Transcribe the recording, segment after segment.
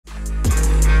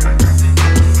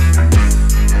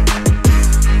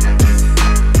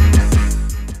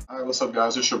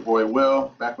guys, it's your boy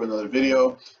Will, back with another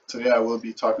video. Today I will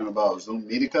be talking about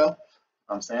ZOM.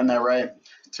 I'm saying that right.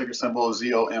 Ticker symbol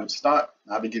ZOM stock.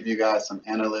 I'll be giving you guys some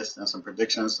analysts and some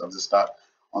predictions of the stock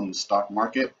on the stock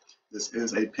market. This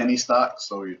is a penny stock,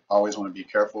 so you always want to be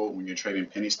careful when you're trading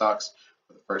penny stocks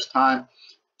for the first time.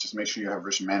 Just make sure you have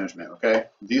risk management, okay?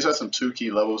 These are some two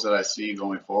key levels that I see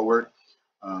going forward.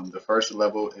 The first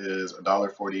level is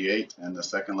 $1.48 and the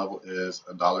second level is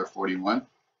 $1.41.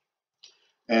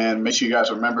 And make sure you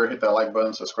guys remember, hit that like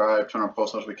button, subscribe, turn on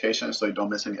post notifications so you don't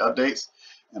miss any updates.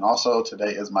 And also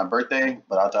today is my birthday,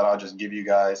 but I thought I'll just give you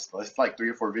guys, it's like 3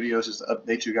 or 4 videos just to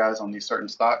update you guys on these certain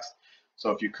stocks.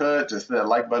 So if you could, just hit that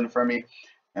like button for me.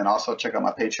 And also check out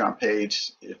my Patreon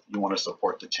page if you want to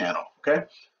support the channel, okay?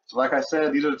 So like I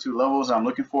said, these are the two levels I'm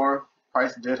looking for.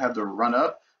 Price did have to run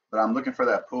up, but I'm looking for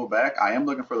that pullback. I am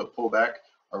looking for the pullback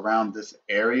around this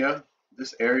area.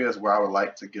 This area is where I would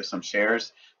like to get some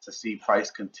shares to see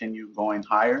price continue going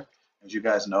higher. As you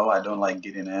guys know, I don't like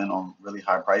getting in on really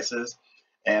high prices.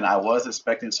 And I was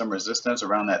expecting some resistance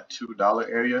around that $2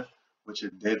 area, which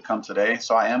it did come today.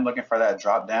 So I am looking for that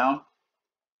drop down.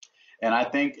 And I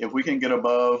think if we can get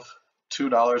above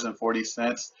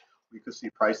 $2.40, we could see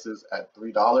prices at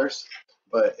 $3.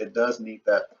 But it does need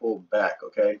that pull back,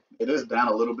 okay? It is down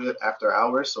a little bit after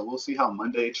hours, so we'll see how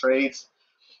Monday trades.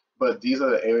 But these are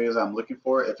the areas I'm looking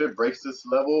for. If it breaks this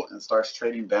level and starts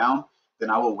trading down, then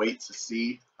I will wait to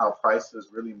see how price is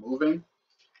really moving,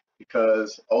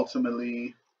 because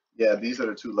ultimately, yeah, these are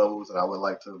the two levels that I would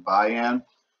like to buy in,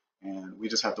 and we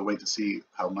just have to wait to see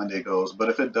how Monday goes. But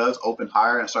if it does open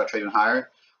higher and start trading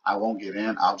higher, I won't get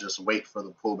in. I'll just wait for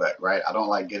the pullback, right? I don't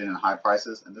like getting in high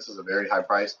prices, and this is a very high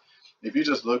price. If you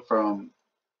just look from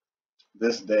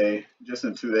this day, just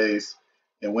in 2 days,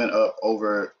 it went up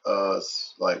over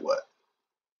like what?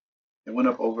 It went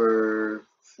up over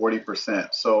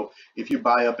 40%. So if you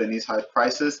buy up in these high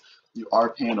prices, you are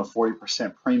paying a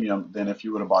 40% premium than if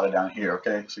you would have bought it down here,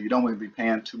 okay? So you don't want to be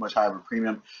paying too much high of a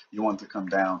premium. You want it to come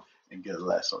down and get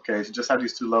less, okay? So just have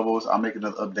these two levels. I'll make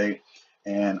another update.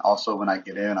 And also when I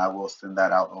get in, I will send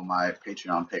that out on my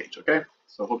Patreon page, okay?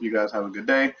 So hope you guys have a good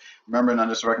day. Remember, none of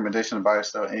this recommendation to buy or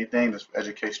sell anything. This is for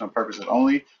educational purposes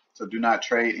only. So do not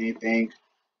trade anything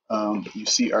you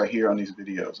see or hear on these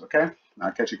videos, okay?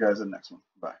 I'll catch you guys in the next one.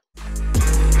 Bye.